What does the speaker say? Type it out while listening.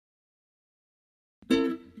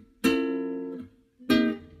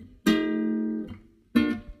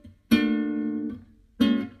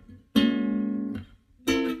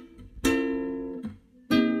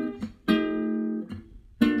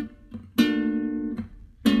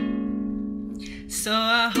So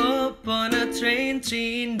I hop on a train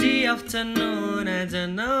 3 in the afternoon. I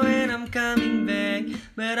don't know when I'm coming back,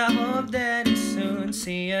 but I hope that it's soon.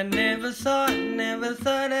 See, I never thought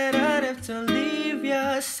that I'd have to leave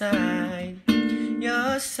your side.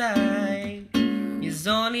 Your side is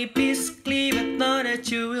only peacefully, but now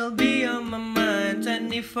that you will be on my mind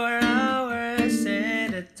 24 hours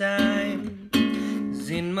at a time. 'Cause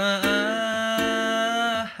in my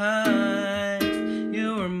eyes,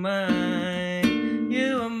 you are mine,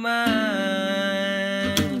 you are mine.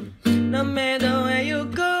 No matter where you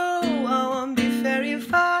go, I won't be very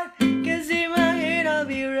far, 'cause in my head I'll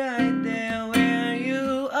be right there where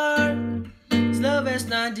you are. 'Cause love is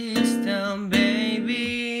not distant,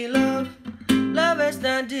 baby, love is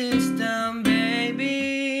not distant,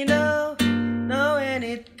 baby, no, no, when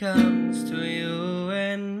it comes to you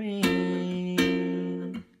and me.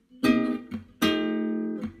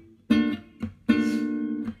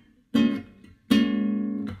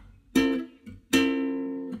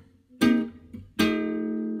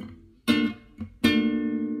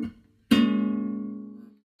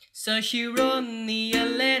 So she wrote me a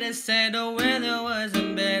letter, said the weather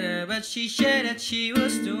wasn't better, but she said that she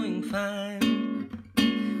was doing fine.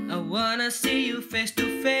 I wanna see you face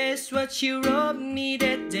to face, what she wrote me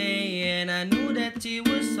that day, and I knew that it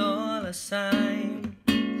was all a sign.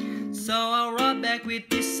 So I wrote back with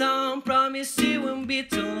this song, promise it won't be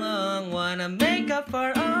too long. Wanna make up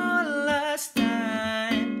for all last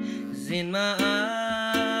time. 'Cause in my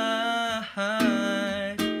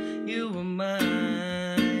eyes, you were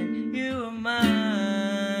mine, you were mine.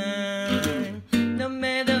 No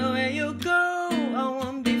matter where you go, I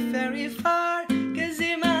won't be very far, 'cause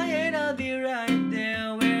in my head I'll be right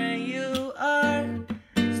there where you are.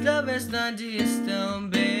 'Cause love is not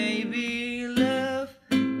distant, baby, love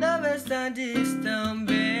is not distant,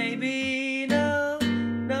 baby, no,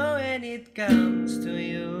 no, when it comes to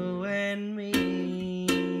you and me.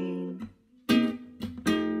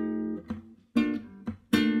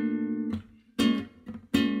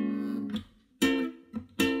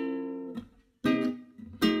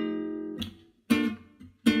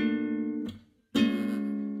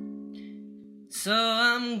 So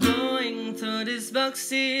I'm going through these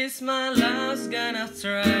boxes, my love's gone off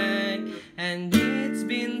track, and it's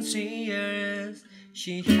been 3 years,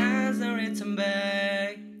 she hasn't written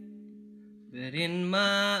back. But in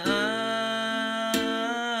my eyes,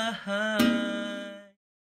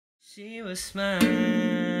 she was mine.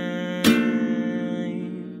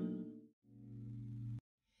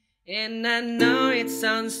 And I know it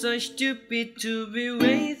sounds so stupid to be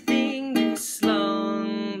waiting this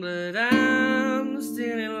long, but I'm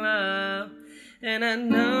still in love, and I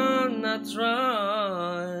know I'm not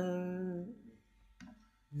wrong.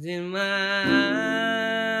 In my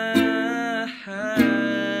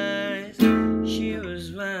eyes, she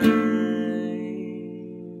was mine.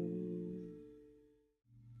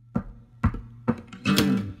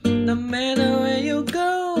 No matter where you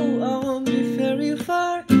go, I won't be very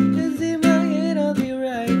far, 'cause in my head I'll be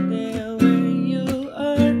right there where you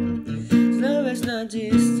are. Love is not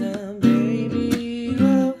distant, baby,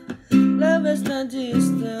 love is not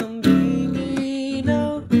distant, baby,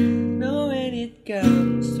 no, no, when it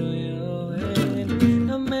comes to you. And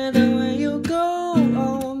no matter where you go, I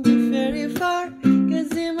won't be very far,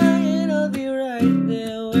 'cause in my head I'll be right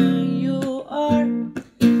there where you are.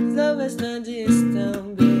 Love is not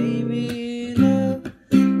distant, baby,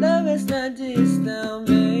 love is not distant,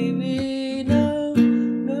 baby, no,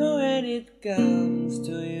 no, when it comes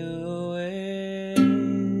to you.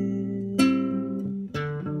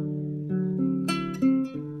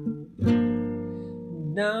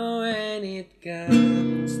 No, when it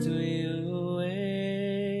comes to you.